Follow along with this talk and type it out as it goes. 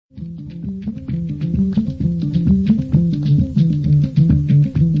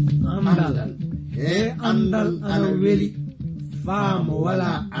andal ana weli faamo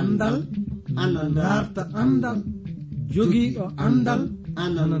wala andal ana darta andal jogiiɗo andal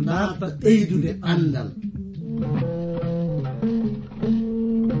ana darta ɓeydude andal.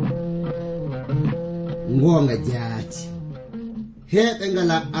 Ngonga jaati heɓe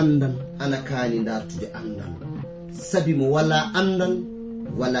ngala andal ana kaani dartude andal, sabi mo wala andal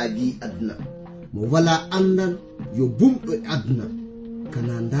wala bi adna, mo wala andal yo bumɗo e adna.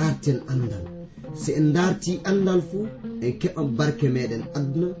 Kana darten andal, si en darti andal fu en keɓan barke meɗen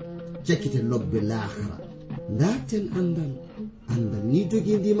adna, cakkite lobbe lahara. Darten andal, andal ni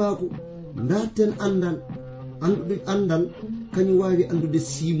jogi ndimako. Darten andal, andude andal kañum wawi andude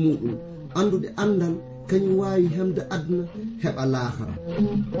simuɗum, andude andal kañum wawi hemde adna heɓa lahara.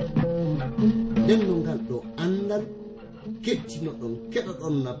 nden no ngal ɗo andal kettino ɗon keɗa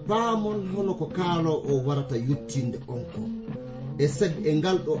ɗon na paamon hono ko kaalo o warata yuttinde on ko. E sabi e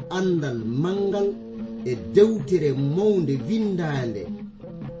ngal ɗo andal mangal e dewtere mawnde windande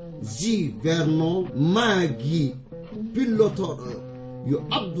J. Vernon maagi pillotoɗo yo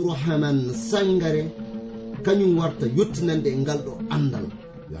Abdourahman Sangare kañum warta yottinande e ngal ɗo andal.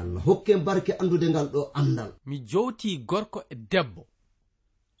 Yo Allah hokke barke andude ngal ɗo andal. Mi jowti gorko e debbo,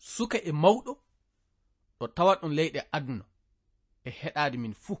 suka e mawɗo, ɗo tawa ɗon leyɗe aduna e heɗade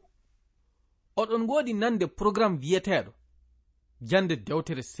min fuu. Oɗon ngoodi nande programme wiyeteɗo jande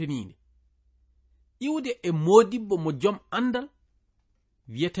dewtere seninde, iwde e modibbo mo jom andal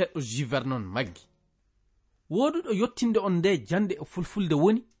wiyeteɗo J. Vernon maggi. Woduɗo yottinde on nde jande e fulfulde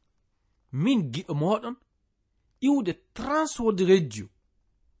woni min giɗo moɗon iwde Transworld Radio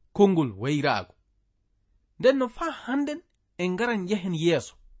kongol wayraago. nden no fa handen en ngaran yehen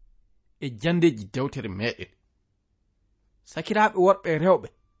yeeso e jandeji dewtere meɗen. Sakiraaɓe worɓe e rewɓe,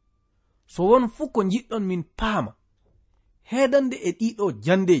 so won fu ko jiɗɗon min paama heedande e ɗiɗo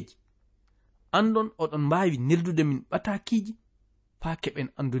jandeji, andon oɗon mbaawi neldude min ɓatakiiji faa keɓen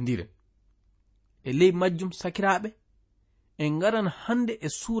andodiren. E ley majjum sakiraaɓe, en ngaran hande e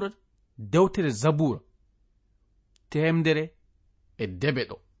suura dewtere Jabuura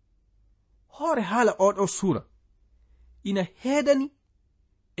 100 hoore haala oɗo suura ina heedani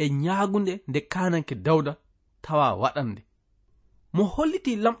e ñaagunde nde kananke Dawda tawa waɗande, mo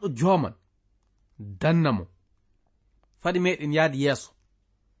holliti lamɗo jooman dannamo. Fadi meɗen yaadi yeeso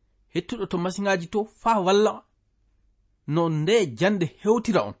hettuɗo to masiŋaji to faa walla no nde jande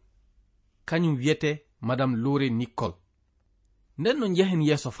hewtira on, kañum wiyete Madame Lore Nicole. nden no jehen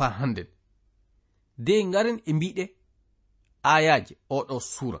yeeso faa handen de ngaren e mbiɗe ayaje oɗo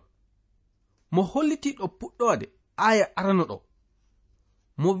suura, mo hollitiɗo puɗɗode aya arano ɗo,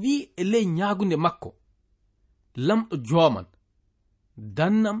 mo wi e ley ñaagunde makko, lamɗo jooman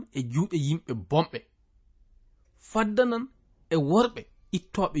dannam e juuɗe yimɓe bomɓe, faddanan e worɓe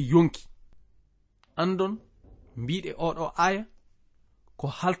ittoɓe yonki. Andon mbiɗe oɗo aya ko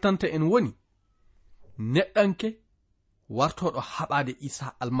haltanta en woni neɗɗanke wartoɗo haɓade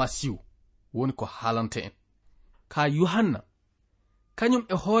Isa almasihu woni ko haalanta en. Ka Yohanna kañum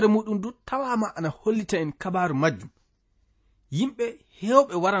e hoore muɗum du tawama ana hollita en kabaru majjum, yimɓe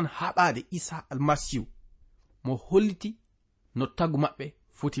hewɓe waran haɓade Isa almasihu mo holliti no tagu maɓɓe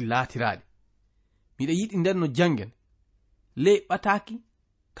foti laatirade. miɗa yiɗi nden no jangen ley ɓataki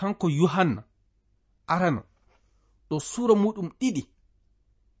kanko Yohanna arano ɗo suura muɗum 2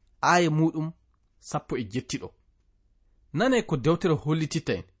 aya muɗum 17. nane ko dewtere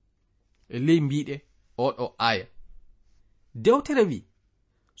hollititta en e ley mbiɗe oɗo aya. Dewtere wi,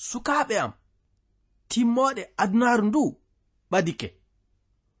 sukaaɓe am timmoɗe adunaaru ndu ɓadike,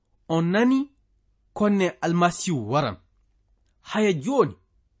 on nani konne almasihu waran. Haya joni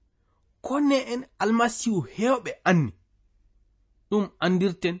konne en almasihu hewɓe anni, ɗum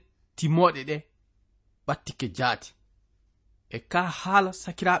andirten timmoɗe ɗe ɓattike jaati. E ka haala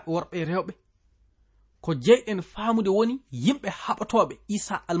sakiraaɓe worɓe e rewɓe, ko jeyɗen faamude woni yimɓe haɓatoɓe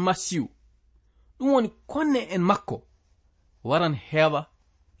Isa almasihu, ɗum woni konne en makko waran heewa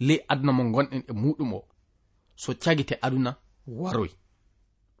ley aduna mo gonɗen e muɗum o, so cagite aduna waroy.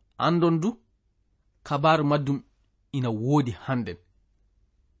 Andon du kabaru maddum ina woodi handen,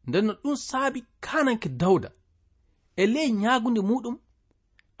 nden no ɗum saabi kananke Dawda e ley ñaagunde muɗum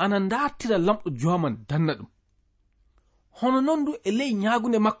ana ndartira lamɗo jooman danna ɗum. Hono non du e ley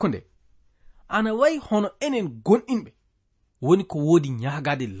ñaagunde makko nde ana wayi hono enen gonɗinɓe woni ko woodi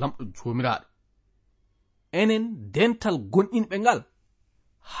ñaagade lamɗo joomiraɗo. Enen dental gonɗinɓe ngal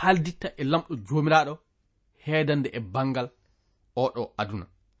halditta e lamɗo joomiraɗo heedande e bangal oɗo aduna.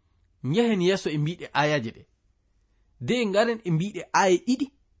 Njehen yeeso e mbiɗe ayaje ɗe, de ngaren e mbiɗe aya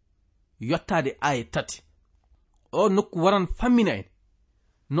 2 yottade aya 3. o nokku waran fammina en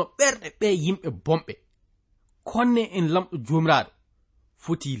no ɓerɗe ɓe yimɓe bomɓe konne en lamɗo jomiraɗo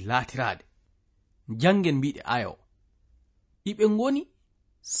foti laatirade. Jangen mbiɗe aya o. Iɓe ngoni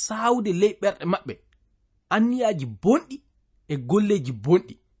sawde ley ɓerɗe maɓɓe anniyaji bonɗi e golleji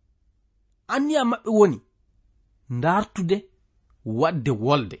bonɗi. Anniya maɓɓe woni ndartude, wadde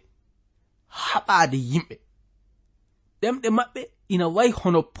wolde, haɓade yimɓe. Ɗemɗe maɓɓe ina wayi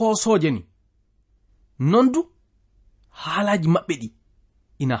hono poosoje ni. Non du haalaji maɓɓe ɗi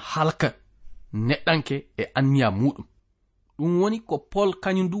ina halka neɗɗanke e anniya muɗum. Ɗum woni ko Paul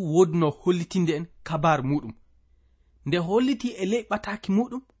kañum du wodino hollitinde en kabar muɗum. Nde holliti e ley ɓataki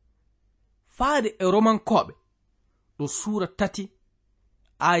muɗum faade e romankoɓe ɗo sura 3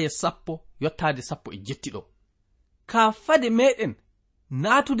 aya 10 yottade 17. Ka fade meɗen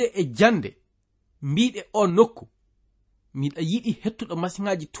natude e jande mbiɗe o nokku, miɗa yiɗi hettuɗo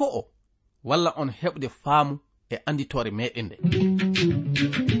masiŋaji to o, walla on heɓde faamu e anditore meɗen nde.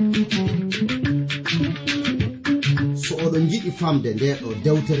 So oɗon jiɗi famde nde ɗo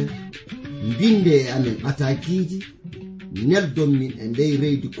dewtere, mbinde e amen atakiji, neldon min e ndey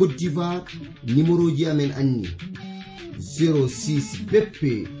reydi Côte d'Ivoire. Numéroji amen anni 06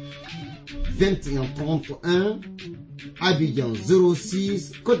 BP 2131 Abidjan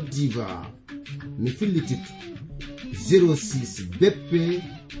 06 Côte d'Ivoire. Mi fillitito 06 BP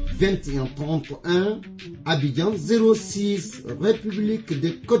 2131 Abidjan 06 République de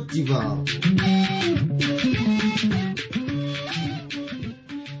Côte d'Ivoire.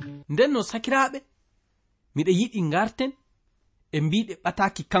 Ndenno sakiraɓe, miɗa yiɗi garten e mbiɗe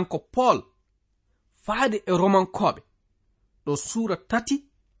ɓataki kanko Paul faade e romankoɓe ɗo sura 3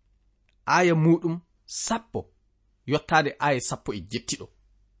 aya muɗum 10 yottade aya 17.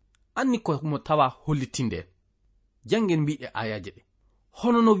 Anni ko mo tawa hollitinde. Jangen mbiɗe ayaje ɗe.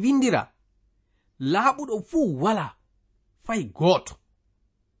 Hono no windira, laaɓuɗo fuu wala fay gooto,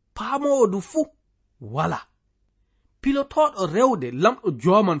 paamowo du fuu wala, pilotoɗo rewde lamɗo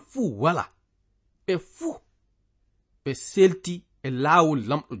jooman fuu wala. Ɓe fuu ɓe selti e laawol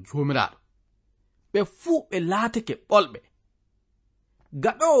lamɗo joomiraɗo. Ɓe fuu ɓe laatake ɓolɓe.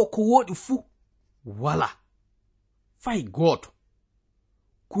 Gaɗowo ko woɗi fuu wala fay gooto.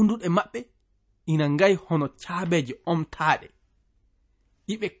 Kunduɗe maɓɓe ina ngayi hono caabeje omtaaɗe.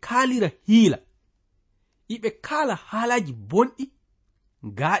 Iɓe kaalira hiila. Iɓe kaala haalaji bonɗi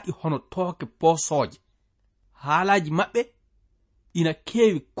gaaɗi hono tooke poosoje. Haalaji maɓɓe ina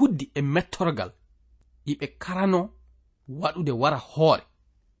keewi kuddi e mettorgal. Iɓe karano waɗude wara hoore.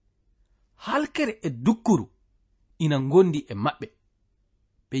 Halkere e dukkuru ina ngondi e maɓɓe.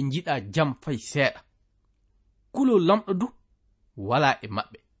 Ɓe njiɗa jam fay seeɗa. Kulol lamɗo du wala e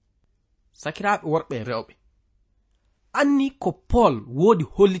maɓɓe. Sakiraaɓe worɓe e rewɓe, anni ko Paul woodi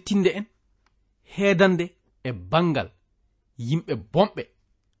hollitinde en heedande e bangal yimɓe bonɓe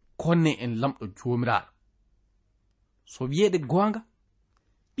konne en lamɗo joomiraɗo. So wiyeede goonga,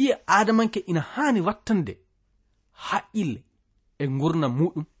 ɓiye aadamanke ina haani wattande haqqille e ngurna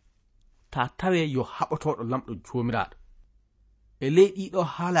muɗum ta tawe yo haɓotoɗo lamɗo joomiraɗo. E ley ɗiɗo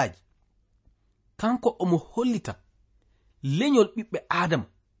haalaji, kanko omo hollita leñol ɓiɓɓe aadama.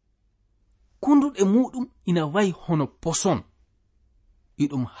 Kunduɗe muɗum ina wayi hono poson,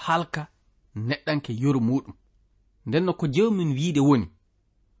 iɗum halka neɗɗanke yoru muɗum. Ndenno ko jewmin wiide woni,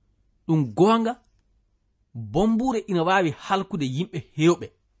 ɗum goonga, bombure ina wawi halkude yimɓe hewɓe.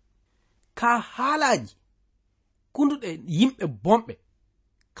 Ka haalaji kunduɗe yimɓe bonɓe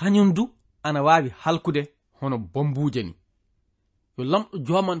kañum du ana wawi halkude hono bombuje ni. Yo lamɗo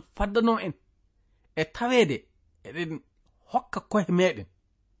jooman faddano en e taweede eɗen hokka kohe meɗen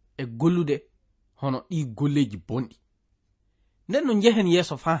e gollude hono ɗi golleji bonɗi. Nden no jehen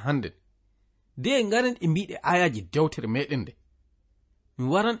yeeso fa hande, de ngaren e mbiɗe ayaji dewtere meɗen nde. Mi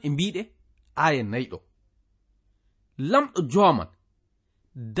waran e mbiɗe aya 4. Lamɗo jooman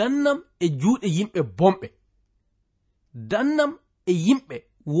dannam e juuɗe yimɓe bonɓe, dannam e yimɓe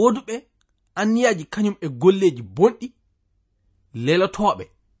woduɓe anniyaji kañum e golleji bonɗi, lelotoɓe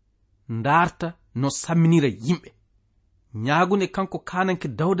ndarta no samminira yimɓe. Ñaagunde kanko kananke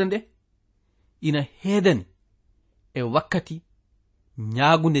Dawda nde ina heedani e wakkati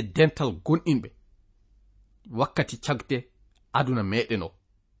ñaagunde dental gonɗinɓe, wakkati cagte aduna meɗen o.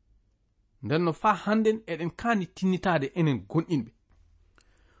 Nden no fa hannden eɗen kaani tinnitaade enen gonɗinɓe.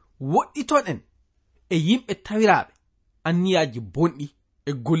 Woɗɗitoɗen e yimɓe tawiraaɓe anniyaji bonɗi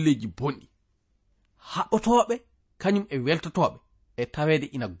e golleji bonɗi, haɓotoɓe kañum e weltotoɓe e taweede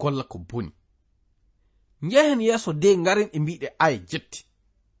ina golla ko boni. Njehen yeeso de ngaren e mbiɗe aya 7.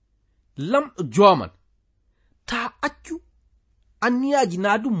 Lamɗo jooman ta accu anniyaji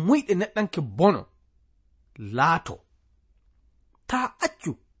naadu muyɗe neɗɗanke bono laato. Ta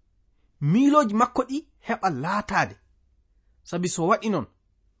accu miiloji makko ɗi heɓa laataade, sabi so waɗi non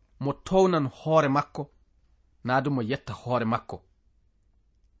mo townan hoore makko naadu mo yetta hoore makko.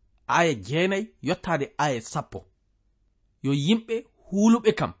 Aya 9 yottaade aya 10. Yo yimɓe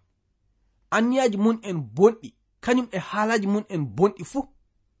huuluɓe kam anniyaaji mun en bonɗi kañum e haalaaji mun en bonɗi fuu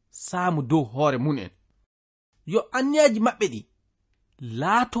saamu dow hoore mun en. Yo anniyaaji maɓɓe ɗi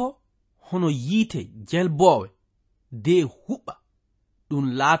laato hono yiite jelboowe de huɓɓa ɗum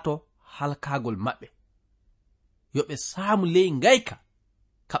laato halkaagol maɓɓe. Yo ɓe saamu ley ngayka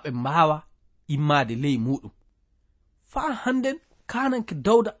ka ɓe mbaawa immaade ley muɗum. Faa hannden kananke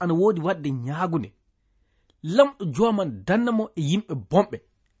Dawda ana woodi waɗde ñaagunde, lamɗo jooman dannamo e yimɓe bomɓe,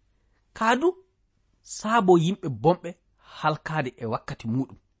 kaadu saabo yimɓe bomɓe halkaade e wakkati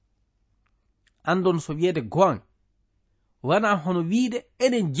muɗum. Andon so wiyeede goonga wana hono wiide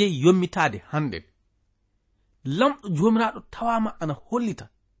enen jeyi yommitaade hannden. Lamɗo joomiraaɗo tawaama ana hollita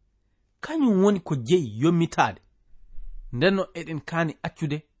kañum woni ko jeyi yommitaade, ndenno eɗen kaani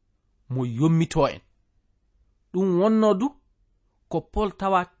accude mo yommitoo en. Ɗum wonno du ko Pol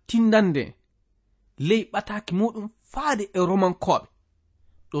tawa tindande ley ɓataaki muɗum faade e Romankooɓe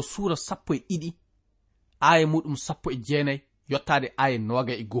ɗo suura 12 aya muɗum 19 yottaade aya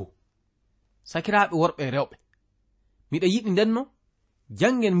 21. Sakiraaɓe worɓe e rewɓe, miɗa yiɗi ndenno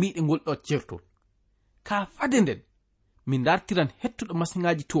jangen mbiɗe ngol ɗo certol, ka fade nden min dartiran hettuɗo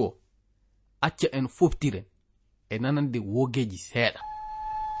masiŋaaji to acca en foftiren e nanande wogeji seeɗa.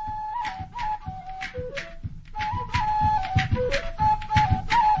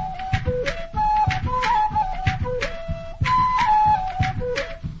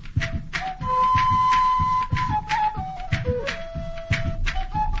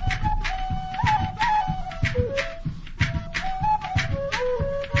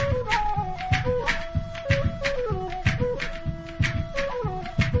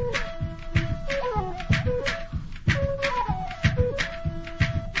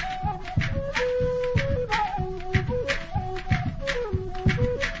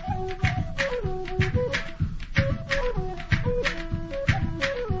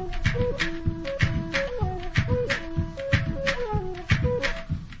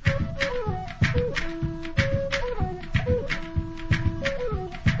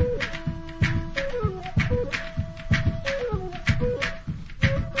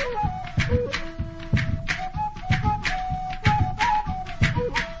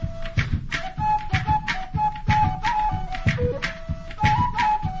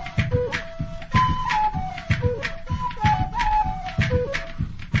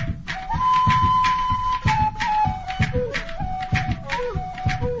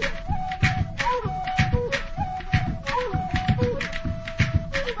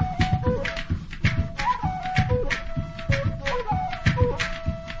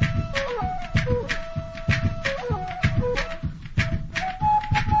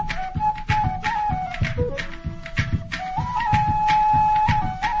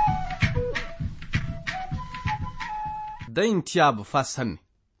 dayin tiyaba fa sanne.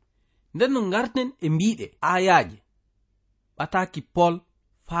 Nden no garten e mbiɗe ayaje ɓataki Pol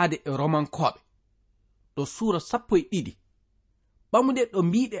faade e Romankoɓe ɗo suura 12 ɓamude ɗo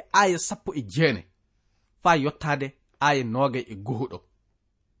mbiɗe aya 19 fa yottade aya 21 ɗo.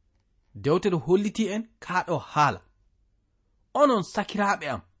 Dewtere holliti en kaɗo haala, onon sakiraɓe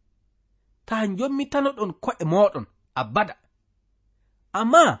am, ta jommitanoɗon ko'e moɗon abada,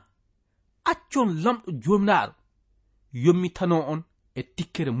 amma accon lamɗo jomiraɗo yommitano on e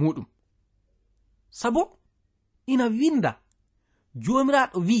tikkere muɗum. Sabo ina winda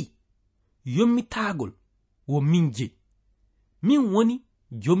jomiraɗo wi yommitagol wo min jeyi, min woni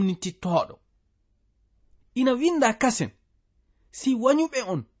jomnititoɗo. Ina winda kasen si wanyuɓe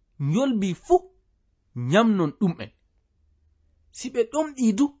on yolbi fu nyamnon ɗumɓen, si ɓe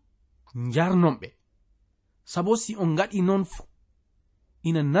ɗomɗi du njarnon ɓe. Sabo si on gaɗi non fu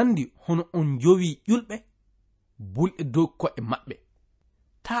ina nandi hono on jowi ƴulɓe bulɗe dow ko'e maɓɓe.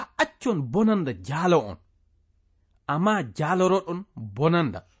 Ta accon bonanda jaalo on, amma jaaloroɗon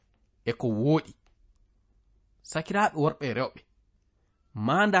bonanda e ko wooɗi. Sakiraaɓe worɓe e rewɓe,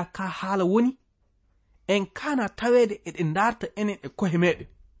 manda ka haala woni en kana tawede eɗen darta enen e kohe meɗen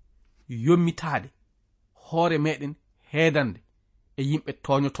yommitade hoore meɗen heedande e yimɓe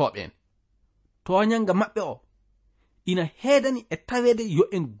toñotoɓe en. Toñanga maɓɓe o ina heedani e tawede yo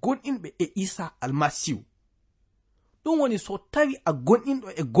en gonɗinɓe e Isa almasihu. Ɗum woni so tawi a gonɗinɗo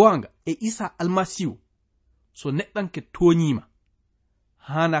e goonga e Isa almasihu, so neɗɗanke toñima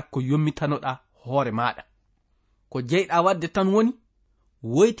hana ko yommitanoɗa hoore maɗa. Ko jeyɗa wadde tan woni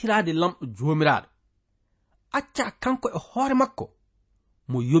woytirade lamɗo jomiraɗo, acca kanko e hoore makko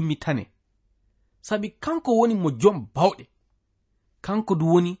mo yommitane, sabi kanko woni mo jom bawɗe, kanko du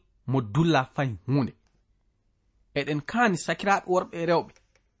woni mo dulla fay hunde. Eɗen kaani sakiraaɓe worɓe e rewɓe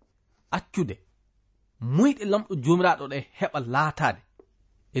accude muyɗe lamɗo jomiraɗo ɗe heɓa laataade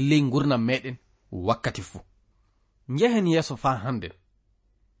e ley gurnam meɗen wakkati fuu. Njehen yeeso faa handen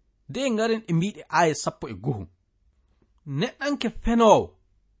de ngaren e mbiɗe aya 11. Neɗɗanke fenowo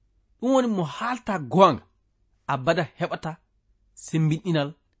ɗum woni mo haalta goonga abada heɓata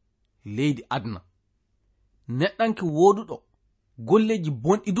sembinɗinal leydi aduna. Neɗɗanke woduɗo golleji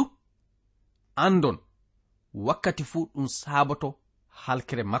bonɗi du andon wakkati fuu ɗum saboto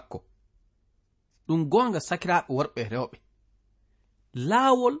halkere makko. Ɗum goonga sakiraaɓe worɓe rewɓe,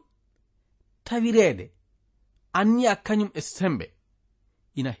 laawol tawireede anniya kañum e sembe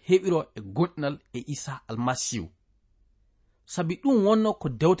ina heɓiro e gonɗinal e Isa almasihu. Sabi ɗum wonno ko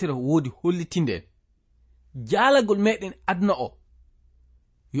dewtere woodi hollitinde en jaalagol meɗen aduna o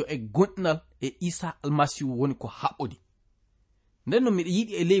yo e gonɗinal e Isa almasihu woni ko haɓɓodi. Nden no miɗa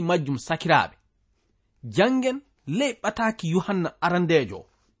yiɗi e ley majjum sakiraaɓe jangen ley ɓataaki Yohanna arandejo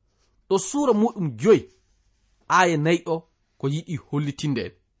ɗo suura muɗum 5 aya 4 ɗo ko yiɗi hollitinde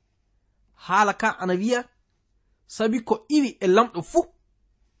en. Haala ka ana wiya, sabi ko iwi e lamɗo fuu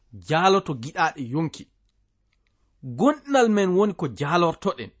jaaloto giɗaɗe yonki. Gonɗinal men woni ko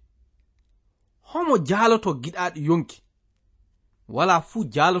jaalortoɗen. Homo jaaloto giɗaɗe yonki? Wala fuu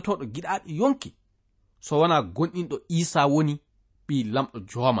jaalotoɗo giɗaɗe yonki so wona gonɗinɗo Isa woni ɓi lamɗo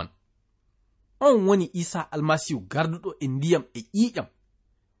joman. On woni Isa almasihu garduɗo e ndiyam e ƴiƴam,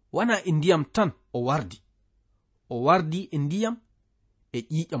 wana e ndiyam tan o wardi e ndiyam e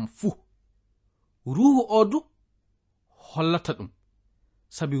ƴiƴam fuu. Ruhu o du hollata ɗum,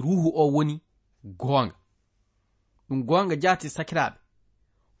 sabi ruhu o woni goonga. Ɗum goonga jaati sakiraaɓe,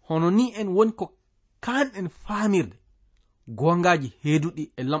 hono ni en woni ko kanɗen faamirde goongaji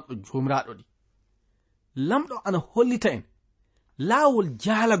heeduɗi e lamɗo jomiraɗo ɗi. Lamɗo ana hollita en laawol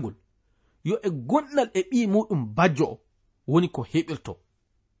jaalagol yo e gonɗinal e ɓi muɗum bajjo o woni ko heɓirto.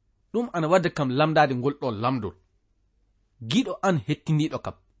 Ɗum ana wadda kam lamdade ngol ɗo lamdol. Giɗo an hettindiɗo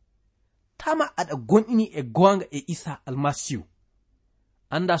kam, tama aɗa gonɗini e goonga e Isa almasihu.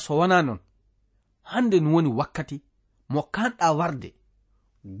 Anda so wana non, hande no woni wakkati mo kanɗa warde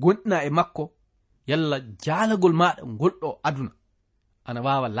gonɗina e makko, yalla jaalagol maɗa ngol ɗo aduna ana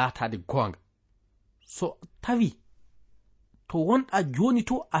wawa laatade goonga. So tawi to wonɗa joni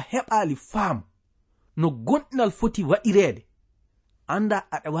to a heɓali faamu no gonɗinal foti waɗireede, anda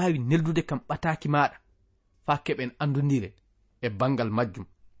aɗa wawi neldude kam ɓataaki maɗa fa keɓen andodire e bangal majjum.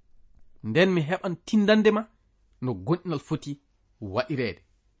 Nden mi heɓan tindandema no gonɗinal foti waɗireede.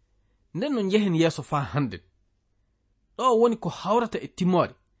 Nden no njehen yeeso fa handen ɗo woni ko hawrata e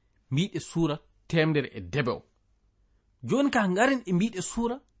timmore mbiɗe suura 100 o. Joni ka ngaren e mbiɗe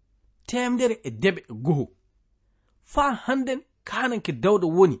suura 101 fa handen kananke Dawda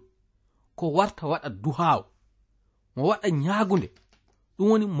woni ko warta waɗa duhawo, mo waɗa ñaagunde, ɗum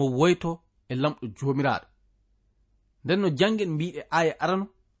woni mo woyto e lamɗo jomiraɗo. Nden no jangen mbiɗe aya arano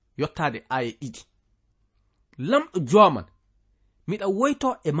yottade aya 2. Lamɗo joman, miɗa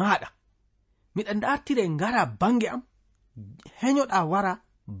woyto e maɗa, miɗa dartire ngara bange am, heñoɗa wara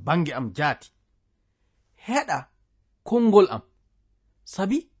bange am jaati. Heɗa konngol am,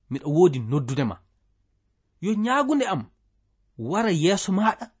 sabi miɗa woodi noddudema. Yo ñaagunde am wara yeeso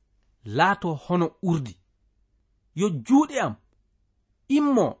maɗa laato hono urdi. Yo juuɗe am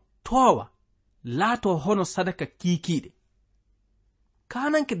immo toowa laato hono sadaka kiikiiɗe.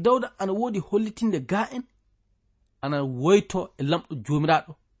 Kananke Dawda ana woodi hollitinde ga en, ana woyto e lamɗo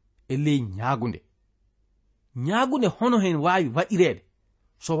jomiraɗo e ley ñaagunde. Ñaagunde hono hen waawi waɗireede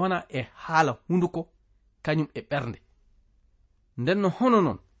so wona e haala hunduko kañum e ɓernde. Nden no hono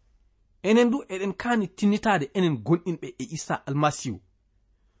non enen du eɗen kaani tinnitaade enen gonɗinɓe e Isa almasihu,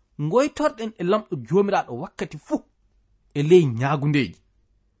 ngoytorɗen e lamɗo jomiraɗo wakkati fuu e ley ñaagundeji.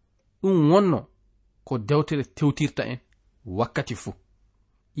 Ɗum wonno ko dewtere tewtirta en wakkati fuu.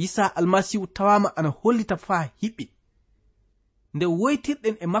 Isa almasihu tawama ana hollita faa hiɓɓi nde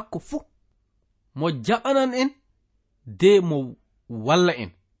woytirɗen e makko fuu, mo jaɓanan en de mo walla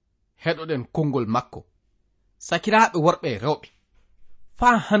en heɗoɗen konngol makko. Sakiraaɓe worɓe rewɓe,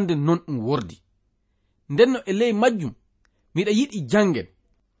 faa hande non ɗum wordi. Ndenno e ley majjum miɗa yiɗi jangen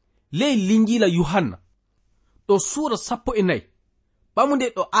ley linjila Yohanna ɗo suura 14 ɓamude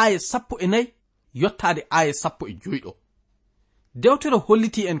ɗo aya 14 yottade aya 15 ɗo. Dewtere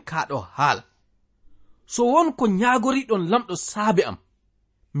holliti en kaɗo haala, so won ko ñaagoriɗon lamɗo saabe am,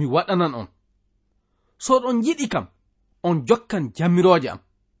 mi waɗanan on. So ɗon jiɗi kam, on jokkan jamiroje am.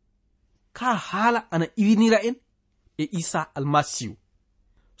 Ka haala ana iwinira en e Isa almasihu.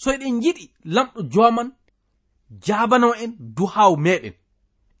 so eɗen yiɗi lamɗo joman jabano en duhaw meɗen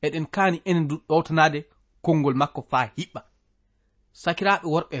eɗen kani enen du ɗowtanade konngol makko faa hiɓɓa. Sakiraaɓe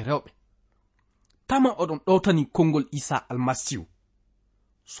worɓe rewɓe, tama oɗon ɗowtani konngol Isa almasihu.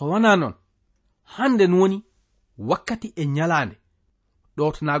 So wana non, handen woni wakkati e nyalande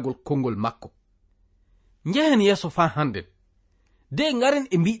ɗowtanagol konngol makko. Njehen yeso faa handen, de ngaren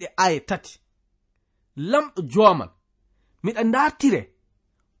e mbiɗe aye 3. Lamɗo joman, miɗa ndartire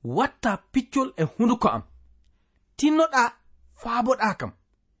watta piccol e hunduko am. Tinnoɗa faaboɗa kam,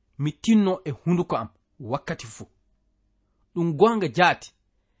 mi tinno e hunduko am wakkati fu. Ɗum gonga jaati,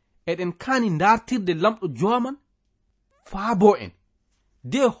 eɗen kani ndartirde lamɗo joman faabo en,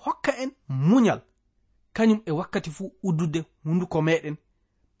 de hokka en munyal kañum e wakkati fu uddude hunduko meɗen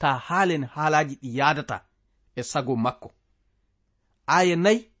ta haalen haalaji ɗi yadata e sago makko. Aya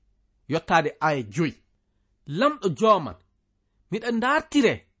 4 yottade aya 5. Lamɗo joman, miɗa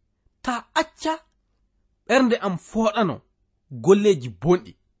ndartire ta acca ɓernde am foɗano golleji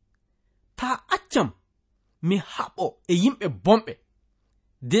bonɗi. Ta accam mi haɓo e yimɓe bomɓe,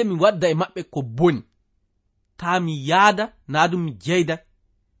 de mi wadda e maɓɓe ko boni. Ta mi yaada naadum mi jeyda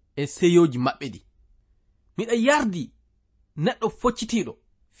e seyoji maɓɓe ɗi. Miɗa yardi neɗɗo foccitiɗo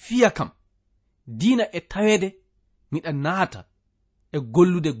fiya kam, diina e tawede miɗa naata e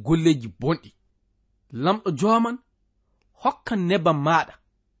gollude golleji bonɗi. Lamɗo joman, hokkan nebbam maɗa,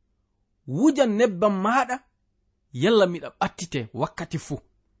 wujan nebbam maɗa, yalla miɗa ɓattite wakkati fu.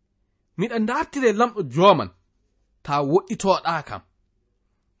 Miɗa ndartire lamɗo joman ta woɗɗitoɗa kam.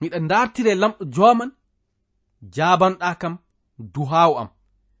 Miɗa ndartire lamɗo joman jabanɗa kam duhaw am,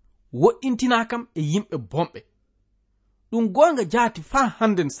 woɗɗintina kam e yimɓe bomɓe. Ɗum gonga jaati faa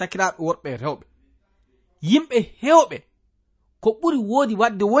handen sakiraaɓe worɓe rewɓe. Yimɓe hewɓe ko ɓuri woodi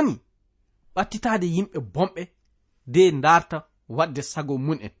wadde woni ɓattitade yimɓe bomɓe de ndarta wadde sago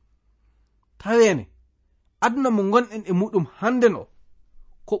mun en. Tawene aduna mo gonɗen e muɗum handen o,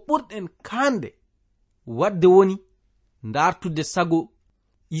 ko ɓurɗen kande wadde woni ndartude sago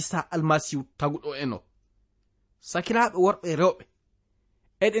Isa almasihu taguɗo en o. Sakiraaɓe worɓe rewɓe,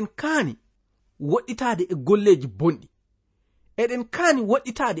 eɗen kaani woɗɗitade e golleji bonɗi, eɗen kaani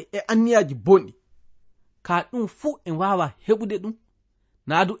woɗɗitade e anniyaji bonɗi. Ka ɗum fuu en wawa heɓude ɗum,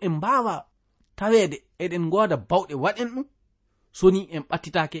 naadu en mbawa tawede eɗen ngoda bawɗe waɗen ɗum, soni en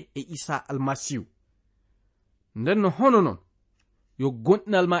ɓattitake e Isa almasihu. Ndenno hono non, yo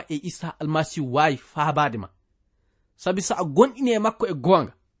gonɗinal ma e Isa almasihu wawi faabade ma. Sabi sa a gonɗini e makko e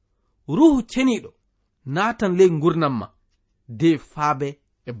gonga, ruhu ceniɗo natan ley gurnam ma de faabe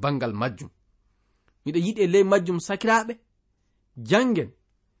e bangal majjum. Miɗa yiɗi e ley majjum sakiraaɓe, jangen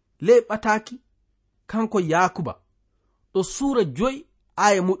ley ɓataki kanko Yakuba ɗo suura 5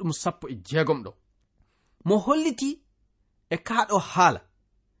 aya muɗum 16 ɗo, mo holliti e kaɗo haala,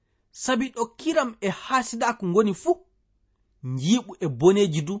 sabi ɗo kiram e haasidaku ngoni fu, njiiɓu e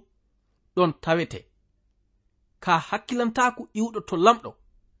boneji du ɗon tawete. Ka hakkilantaku iwɗo to lamɗo,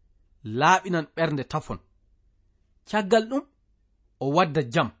 laaɓinan ɓernde tafon. Caggal ɗum o wadda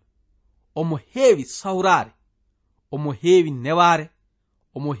jam, omo heewi sawraare, omo heewi newaare,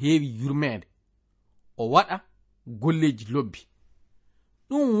 omo heewi yurmeende, o waɗa golleji lobbi.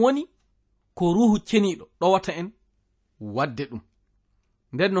 Ɗum woni ko ruhu ceniɗo ɗowata en wadde ɗum.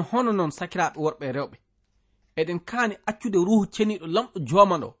 Nden no hono non sakiraaɓe worɓe rewɓe, eɗen kaani accude ruhu ceniɗo lamɗo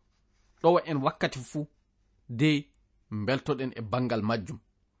joman o ɗowa en wakkati fuu, de beltoɗen e bangal majjum.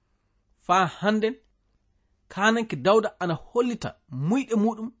 Faa handen kananke Dawda ana hollita muyɗe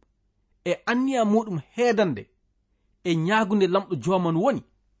muɗum e anniya muɗum heedande e ñaagunde lamɗo joman woni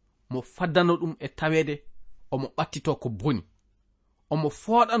mo faddano ɗum e tawede omo ɓattito ko boni, omo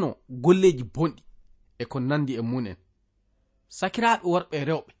fooɗano golleji bonɗi e ko nandi e munen. Sakiraaɓe worɓe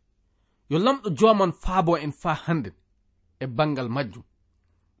rewɓe, yo lamɗo joman faabo en faa handen e bangal majjum,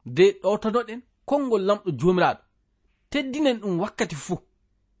 de ɗowtanoɗen konngol lamɗo jomiraɗo, teddinen ɗum wakkati fuu,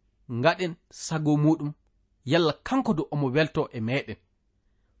 ngaɗen sago muɗum, yalla kanko do omo welto e meɗen.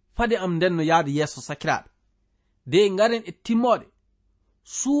 Fade am nden no yaada yeeso sakiraaɓe, de ngaren e timmode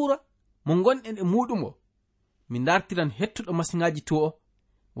suura mo gonɗen e muɗum o, mi dartiran hettuɗo masiŋaji to o,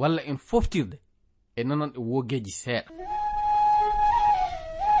 walla en foftirde e nanan e wogeji seeɗa.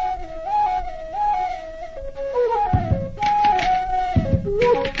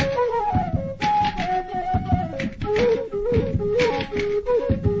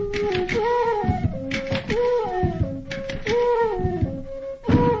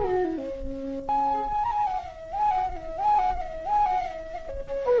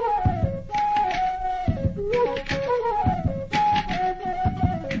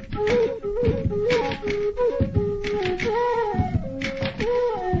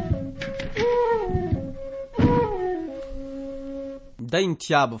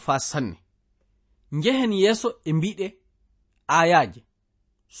 jayintiyaba fa sanne njehen yeso e mbiɗe ayaje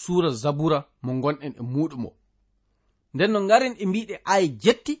sura Jabuura mo gonɗen e muɗumo nden no ngaren e mbiɗe aya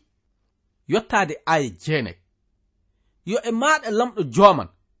jetti yottade aya jeenayi yo e maɗa lamɗo joman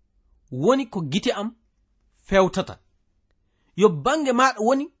woni ko gite am fewtata yo bange maɗa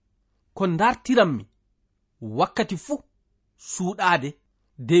woni ko dartiranmi wakkati fu suuɗade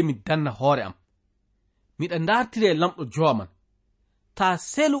de mi danna hoore am miɗa dartire lamɗo joman ta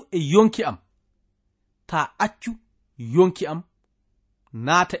selu e yonki am ta accu yonki am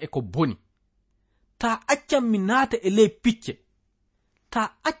naata e ko boni ta accam mi naata e ley picce ta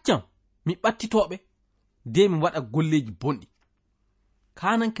accam mi ɓattitoɓe de mi waɗa golleji bonɗi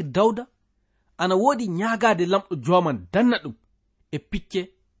kananke Dawda ana woodi ñaagade lamɗo joman danna ɗum e picce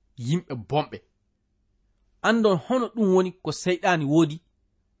yimɓe bomɓe andon hono ɗum woni ko seyɗani woodi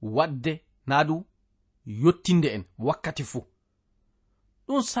wadde naadu yottinde en wakkati fu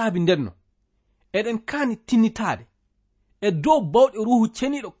ɗum saabi ndenno eɗen kaani tinnitaade e dow bawɗe ruhu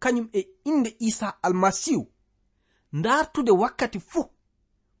ceniɗo kañum e inde Isa almasihu ndartude wakkati fu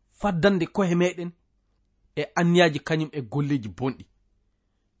faddande kohe meɗen e anniyaji kañum e golleji bonɗi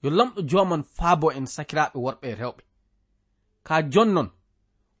yo lamɗo joman faabo en sakiraɓe worɓe e rewɓe ka jonnon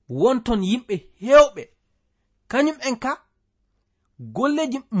wonton yimɓe hewɓe kañum en ka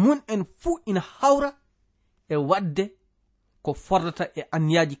golleji mun en fuu ina hawra e wadde ko fordata e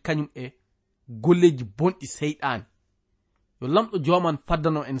anniyaji kañum e golleji bonɗi seyɗani yo lamɗo joman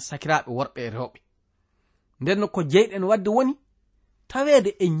faddano en sakiraɓe worɓe e rewɓe ndenno ko jeyɗen wadde woni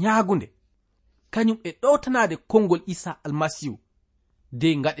tawede e ñaagunde kañum e ɗowtanade konngol Isa almasihu de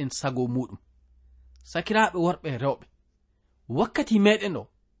ngaɗen sago muɗum sakiraɓe worɓe e rewɓe wakkati meɗen o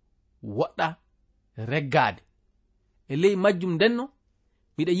woɗɗa reggade e ley majjum ndenno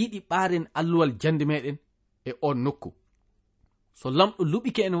miɗa yiɗi ɓaaren alluwal jande meɗen e on nokku so lamɗo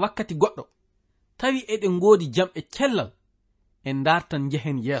luɓike en wakkati goɗɗo tawi eɗen ngoodi jam e cellal en dartan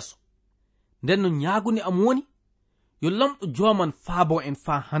jehen yeeso ndenno ñaagunde am woni yo lamɗo joman faabo en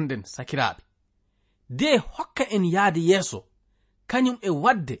fa handen sakiraɓe de hokka en yaade yeeso kañum e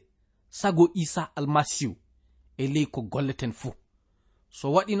wadde sago Isa almasihu e ley ko golleten fuu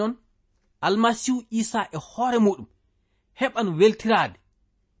so waɗi noon almasihu Isa e hoore muɗum heɓan weltirade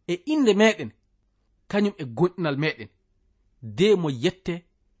e inde meɗen kañum e gonɗinal meɗen de mo yette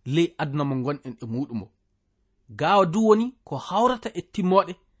ley aduna mo gonɗen e muɗumo gawa du woni ko hawrata e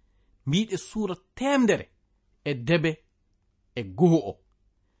timmoɗe mbiɗe suura 100 o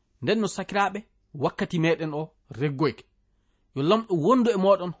nden no sakiraɓe wakkati meɗen o reggoyke yo lamɗo wondu e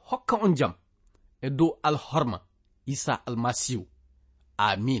moɗon hokka on jam e dow alhorma Isa almasihu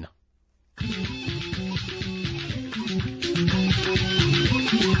amina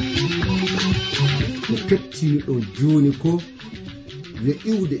ko kettiniɗo joni ko yo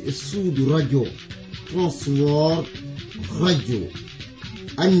iwde e suudu radio Transworld radio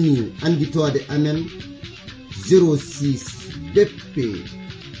anni anditode amen 06 BP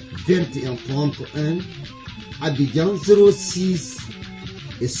 2131 Abidjan 06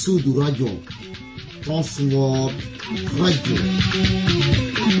 e suudu radio Transworld radio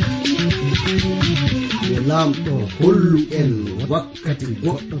yo lamɗo hollu en wakkati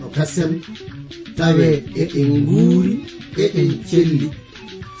goɗɗo kasem tawe eɗen nguuri eɗen celli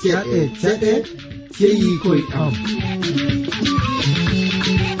ceɗe ceɗe ceyi koye am